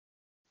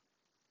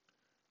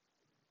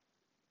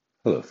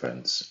Hello,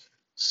 friends.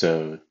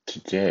 So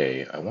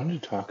today I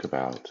wanted to talk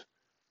about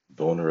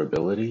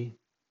vulnerability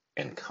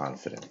and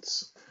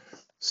confidence.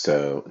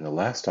 So in the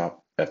last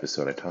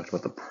episode, I talked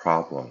about the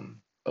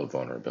problem of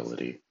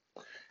vulnerability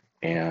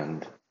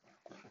and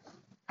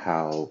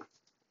how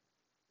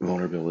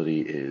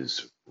vulnerability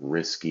is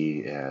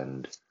risky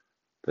and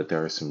that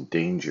there are some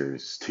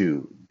dangers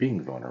to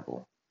being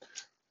vulnerable.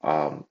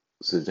 So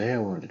today I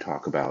wanted to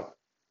talk about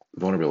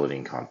vulnerability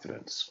and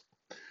confidence.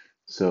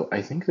 So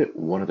I think that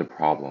one of the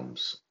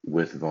problems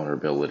with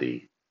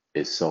vulnerability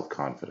is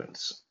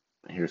self-confidence.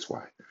 Here's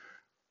why.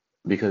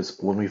 Because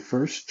when we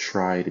first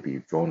try to be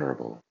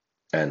vulnerable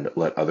and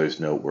let others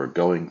know what we're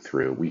going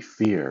through, we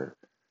fear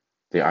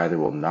they either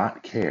will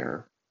not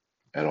care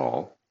at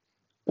all,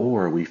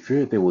 or we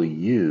fear they will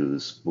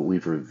use what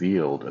we've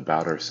revealed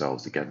about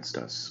ourselves against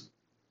us.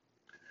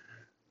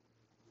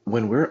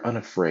 When we're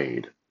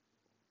unafraid,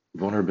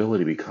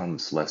 vulnerability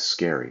becomes less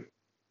scary.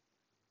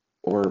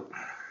 Or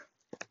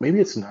maybe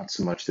it's not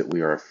so much that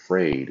we are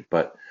afraid,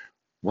 but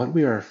what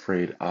we are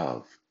afraid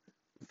of.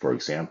 For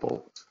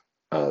example,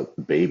 a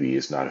baby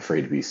is not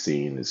afraid to be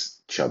seen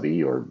as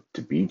chubby or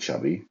to be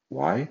chubby.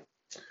 Why?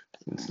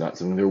 It's not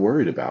something they're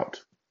worried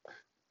about.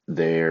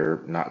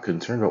 They're not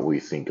concerned about what we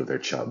think of their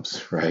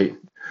chubs, right?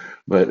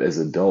 But as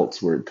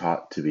adults, we're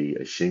taught to be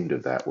ashamed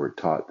of that. We're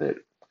taught that,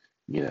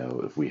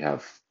 if we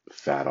have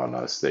fat on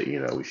us, that,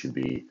 we should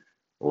be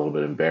a little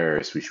bit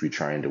embarrassed. We should be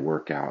trying to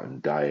work out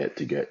and diet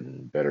to get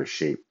in better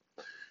shape.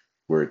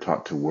 We're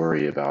taught to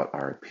worry about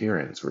our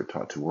appearance. We're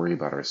taught to worry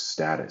about our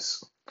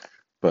status.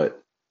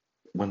 But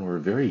when we're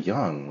very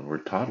young, when we're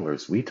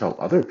toddlers, we tell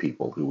other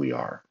people who we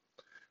are,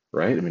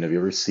 right? I mean, have you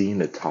ever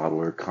seen a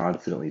toddler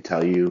confidently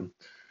tell you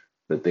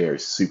that they are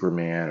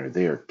Superman or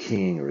they are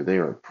king or they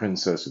are a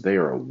princess or they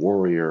are a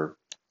warrior?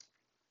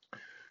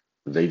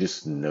 They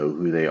just know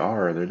who they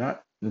are and they're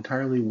not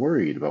entirely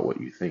worried about what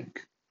you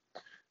think.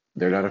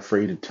 They're not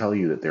afraid to tell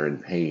you that they're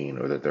in pain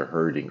or that they're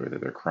hurting or that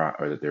they're crying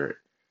or that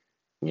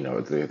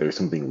there's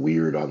something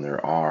weird on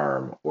their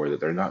arm or that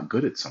they're not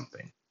good at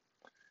something.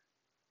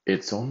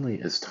 It's only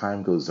as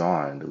time goes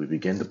on that we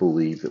begin to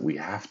believe that we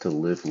have to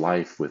live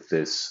life with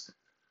this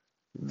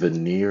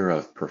veneer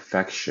of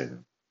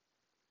perfection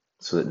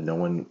so that no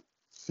one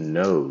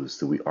knows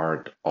that we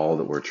aren't all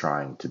that we're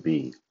trying to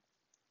be.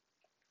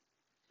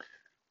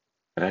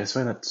 And I just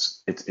find that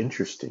it's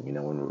interesting,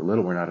 when we're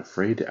little, we're not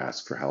afraid to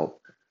ask for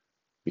help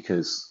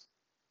because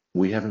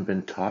we haven't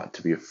been taught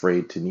to be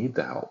afraid to need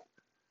the help.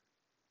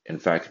 In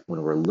fact,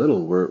 when we're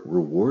little, we're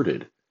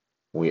rewarded.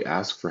 When we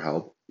ask for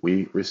help,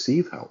 we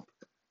receive help.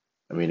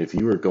 I mean, if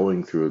you were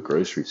going through a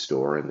grocery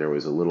store and there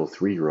was a little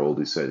 3-year-old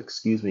who said,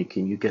 "Excuse me,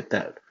 can you get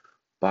that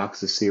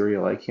box of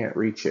cereal? I can't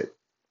reach it."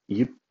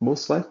 You'd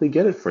most likely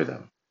get it for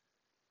them.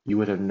 You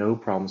would have no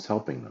problems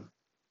helping them.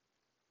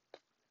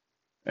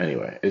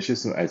 Anyway, it's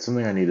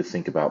something I need to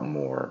think about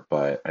more,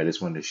 but I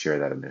just wanted to share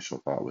that initial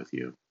thought with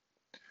you.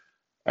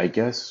 I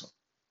guess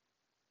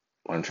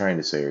what I'm trying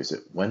to say is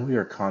that when we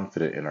are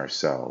confident in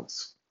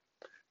ourselves,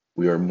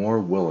 we are more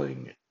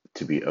willing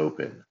to be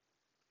open.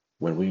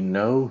 When we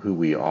know who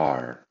we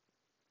are,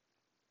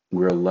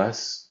 we're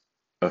less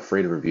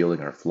afraid of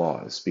revealing our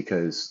flaws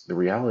because the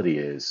reality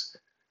is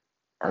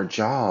our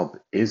job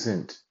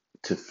isn't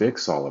to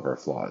fix all of our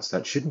flaws.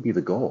 That shouldn't be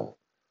the goal.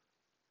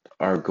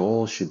 Our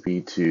goal should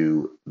be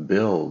to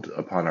build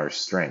upon our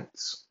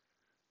strengths.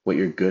 What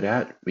you're good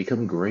at,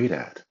 become great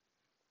at.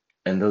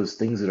 And those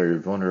things that are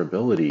your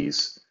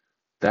vulnerabilities,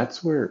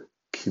 that's where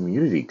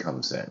community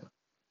comes in.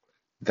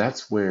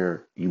 That's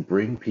where you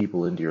bring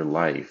people into your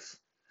life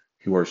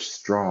who are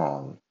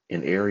strong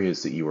in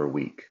areas that you are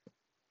weak.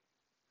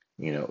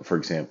 For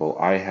example,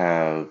 I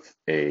have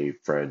a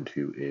friend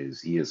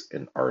he is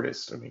an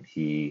artist. I mean,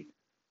 he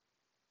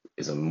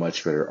is a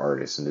much better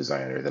artist and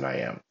designer than I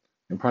am,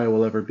 and probably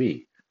will ever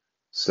be.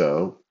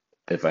 So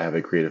if I have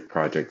a creative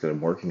project that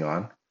I'm working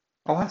on,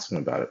 I'll ask him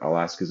about it. I'll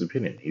ask his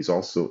opinion. He's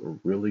also a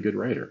really good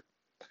writer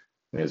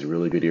and he has a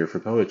really good ear for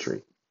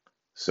poetry.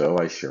 So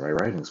I share my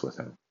writings with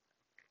him,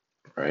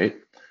 right?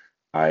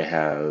 I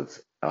have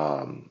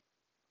um,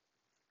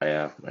 I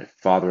have my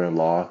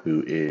father-in-law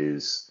who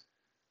is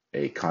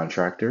a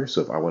contractor.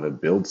 So if I want to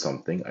build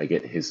something, I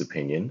get his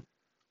opinion.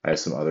 I have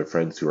some other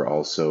friends who are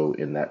also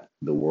in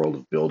the world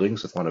of building.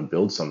 So if I want to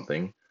build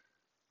something,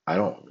 I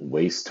don't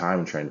waste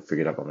time trying to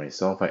figure it out by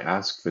myself. I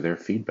ask for their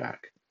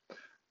feedback.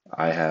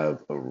 I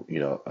have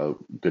a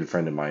good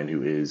friend of mine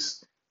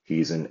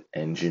he's an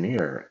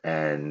engineer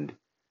and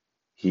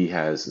he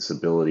has this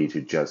ability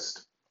to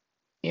just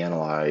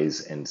analyze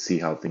and see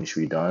how things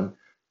should be done.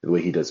 The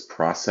way he does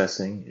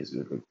processes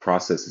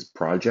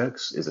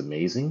projects is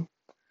amazing.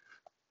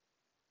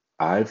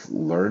 I've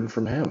learned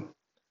from him.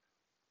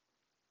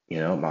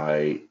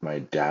 My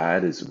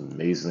dad is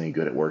amazingly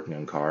good at working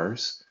on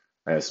cars.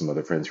 I have some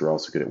other friends who are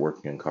also good at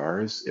working on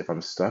cars. If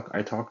I'm stuck,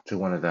 I talk to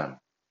one of them.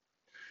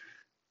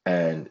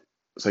 And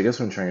so I guess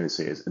what I'm trying to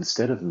say is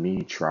instead of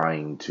me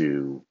trying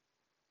to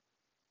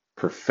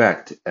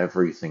perfect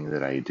everything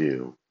that I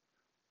do,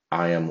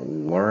 I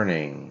am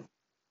learning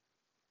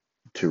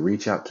to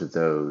reach out to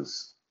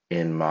those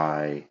in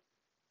my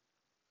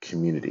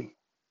community,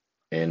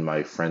 in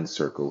my friend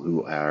circle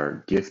who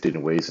are gifted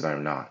in ways that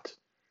I'm not.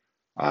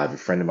 I have a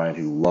friend of mine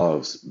who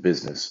loves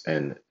business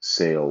and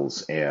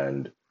sales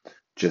and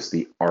just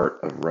the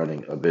art of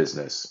running a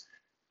business.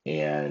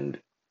 And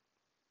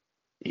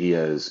he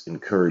has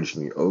encouraged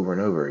me over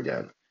and over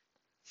again,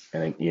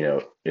 and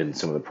in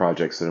some of the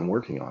projects that I'm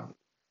working on.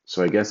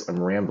 So I guess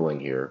I'm rambling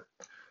here,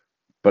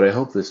 but I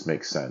hope this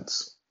makes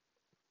sense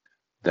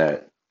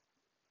that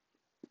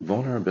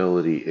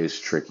vulnerability is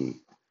tricky.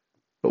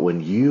 But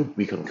when you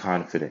become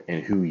confident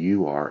in who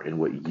you are and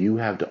what you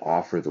have to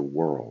offer the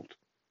world,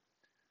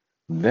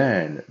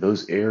 then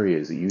those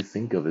areas that you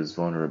think of as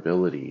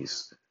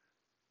vulnerabilities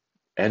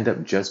end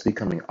up just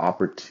becoming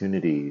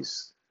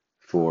opportunities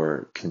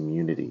for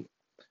community.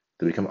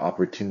 They become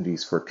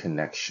opportunities for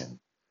connection.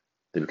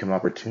 They become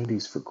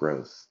opportunities for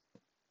growth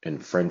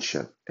and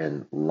friendship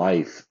and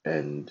life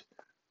and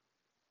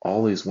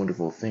all these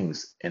wonderful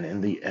things. And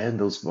in the end,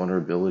 those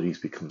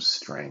vulnerabilities become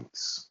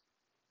strengths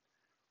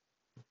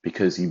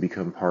because you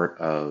become part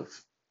of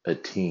a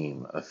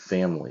team, a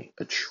family,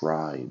 a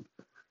tribe.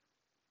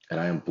 And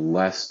I am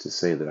blessed to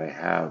say that I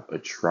have a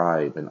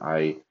tribe, and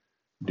I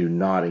do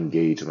not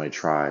engage my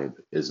tribe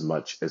as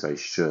much as I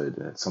should.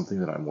 And it's something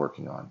that I'm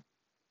working on,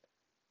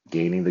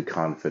 gaining the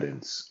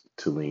confidence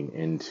to lean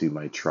into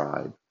my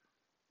tribe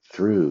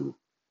through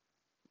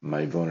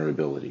my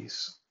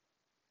vulnerabilities.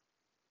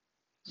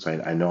 So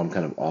I know I'm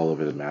kind of all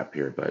over the map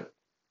here, but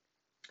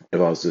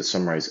if I was to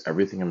summarize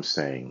everything I'm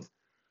saying,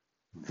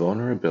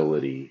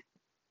 vulnerability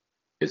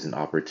is an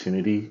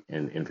opportunity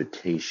and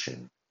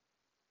invitation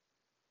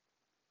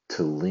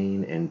to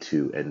lean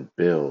into and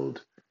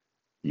build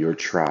your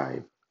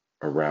tribe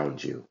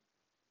around you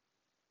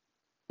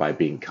by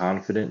being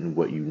confident in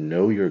what you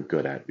know you're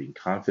good at, being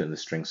confident in the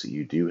strengths that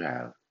you do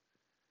have,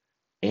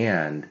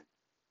 and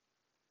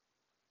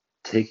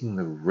taking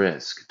the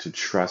risk to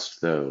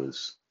trust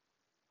those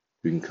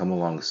who can come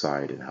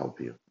alongside and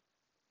help you.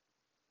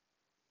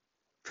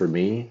 For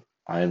me,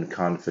 I am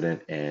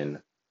confident in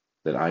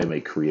that I am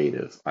a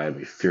creative. I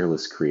am a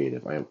fearless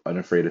creative. I am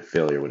unafraid of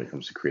failure when it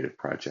comes to creative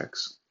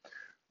projects.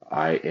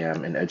 I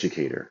am an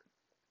educator,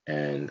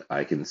 and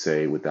I can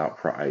say without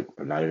pride,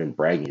 I'm not even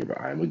bragging here,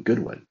 but I'm a good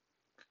one.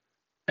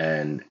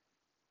 And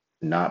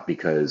not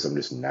because I'm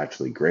just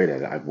naturally great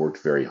at it. I've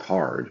worked very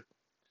hard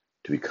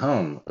to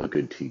become a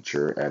good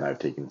teacher, and I've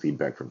taken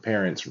feedback from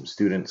parents, from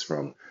students,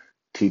 from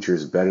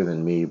teachers better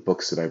than me,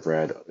 books that I've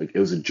read. It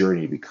was a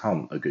journey to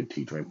become a good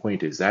teacher. My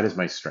point is that is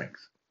my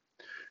strength,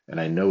 and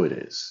I know it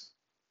is.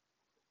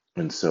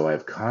 And so I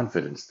have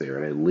confidence there,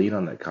 and I lean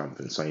on that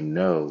confidence. So I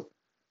know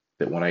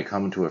that when I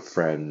come to a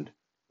friend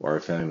or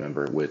a family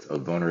member with a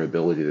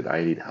vulnerability that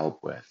I need help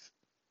with,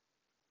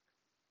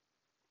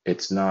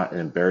 it's not an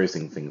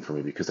embarrassing thing for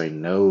me because I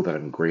know that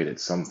I'm great at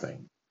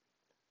something,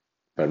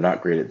 but I'm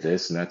not great at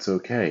this, and that's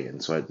okay.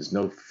 And so there's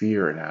no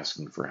fear in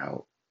asking for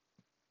help.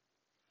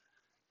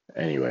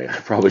 Anyway, I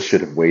probably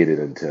should have waited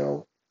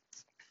until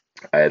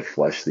I had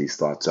fleshed these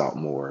thoughts out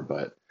more,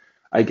 but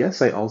I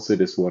guess I also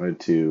just wanted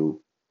to,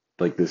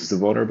 like, this is a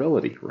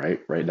vulnerability,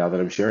 right? Right now that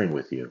I'm sharing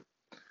with you,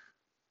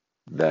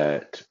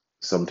 that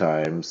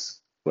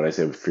sometimes when I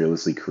say I'm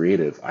fearlessly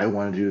creative, I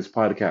want to do this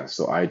podcast.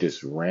 So I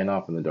just ran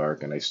off in the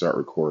dark and I start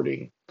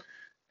recording,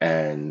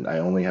 and I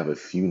only have a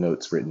few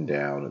notes written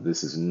down.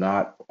 This is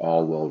not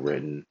all well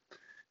written.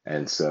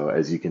 And so,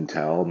 as you can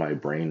tell, my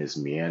brain is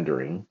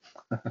meandering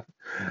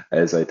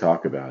as I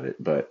talk about it.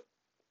 But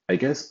I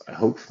guess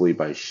hopefully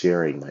by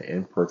sharing my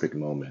imperfect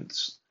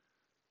moments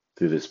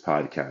through this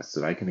podcast,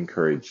 that I can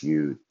encourage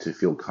you to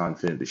feel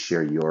confident to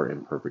share your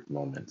imperfect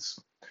moments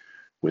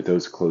with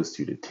those close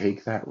to you, to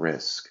take that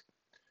risk,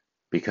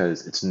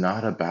 because it's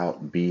not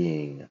about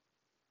being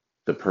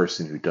the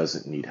person who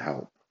doesn't need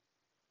help.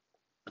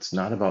 It's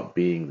not about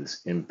being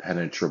this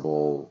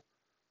impenetrable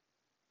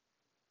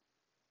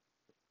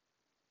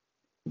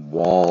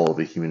wall of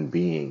a human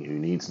being who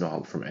needs no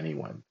help from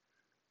anyone.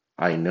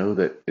 I know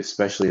that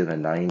especially in the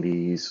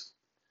 90s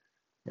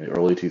and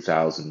early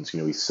 2000s,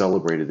 we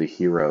celebrated the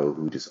hero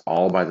who just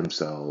all by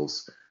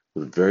themselves,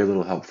 with very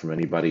little help from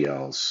anybody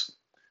else,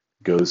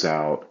 goes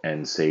out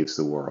and saves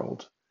the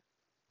world.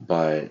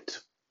 But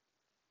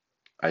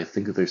I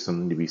think that there's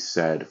something to be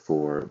said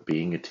for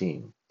being a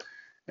team.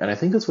 And I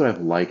think that's what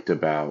I've liked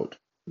about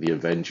the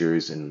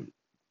Avengers and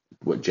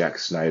what Jack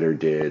Snyder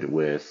did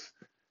with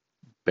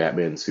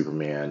Batman,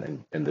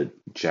 Superman, and the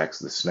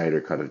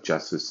Snyder cut of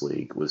Justice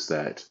League, was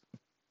that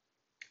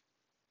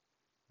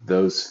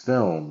those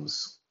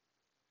films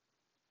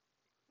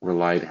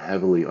relied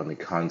heavily on the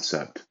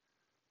concept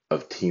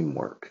of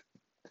teamwork,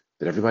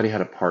 that everybody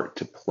had a part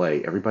to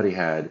play, everybody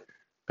had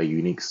a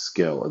unique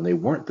skill, and they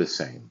weren't the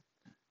same.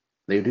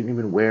 They didn't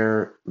even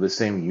wear the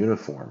same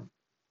uniform.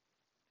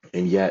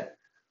 And yet,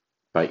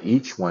 by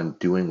each one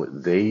doing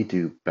what they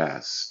do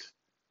best,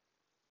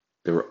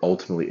 they were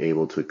ultimately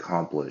able to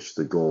accomplish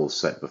the goals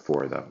set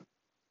before them.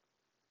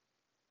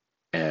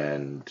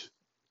 And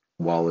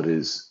while it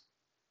is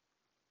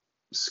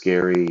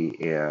scary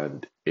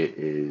and it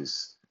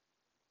is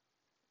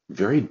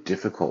very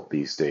difficult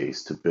these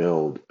days to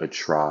build a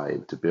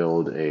tribe, to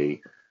build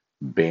a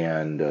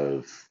band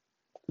of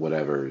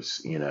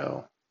whatevers,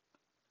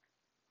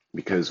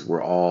 because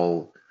we're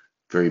all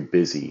very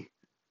busy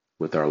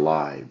with our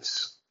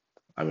lives.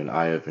 I mean,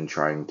 I have been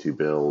trying to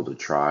build a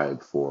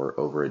tribe for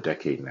over a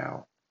decade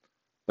now,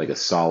 like a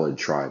solid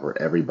tribe where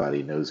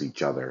everybody knows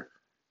each other.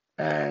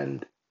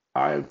 And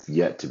I've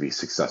yet to be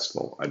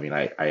successful. I mean,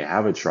 I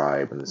have a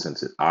tribe in the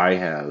sense that I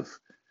have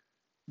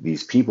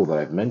these people that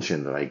I've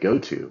mentioned that I go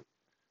to,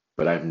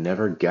 but I've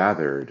never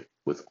gathered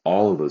with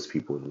all of those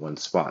people in one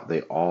spot.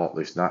 There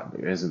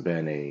hasn't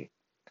been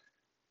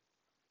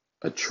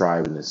a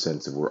tribe in the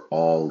sense that we're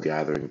all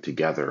gathering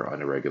together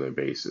on a regular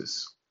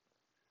basis.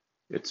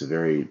 It's a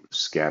very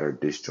scattered,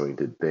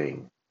 disjointed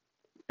thing.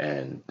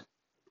 And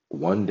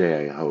one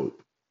day I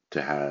hope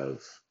to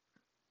have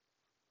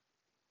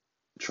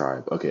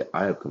tribe. Okay,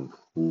 I have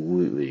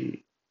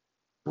completely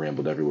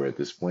rambled everywhere at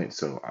this point,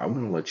 so I'm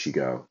going to let you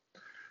go.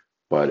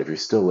 But if you're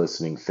still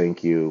listening,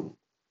 thank you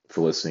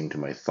for listening to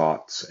my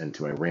thoughts and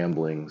to my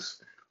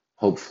ramblings.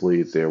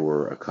 Hopefully, there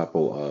were a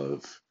couple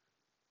of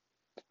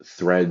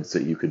threads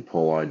that you could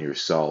pull on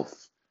yourself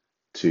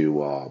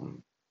to, I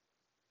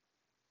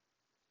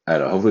don't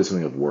know, hopefully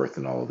something of worth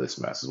in all of this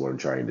mess is what I'm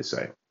trying to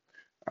say.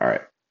 All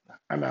right,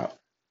 I'm out.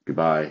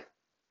 Goodbye.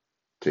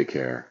 Take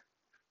care.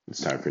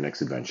 It's time for your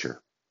next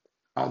adventure.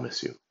 I'll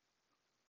miss you.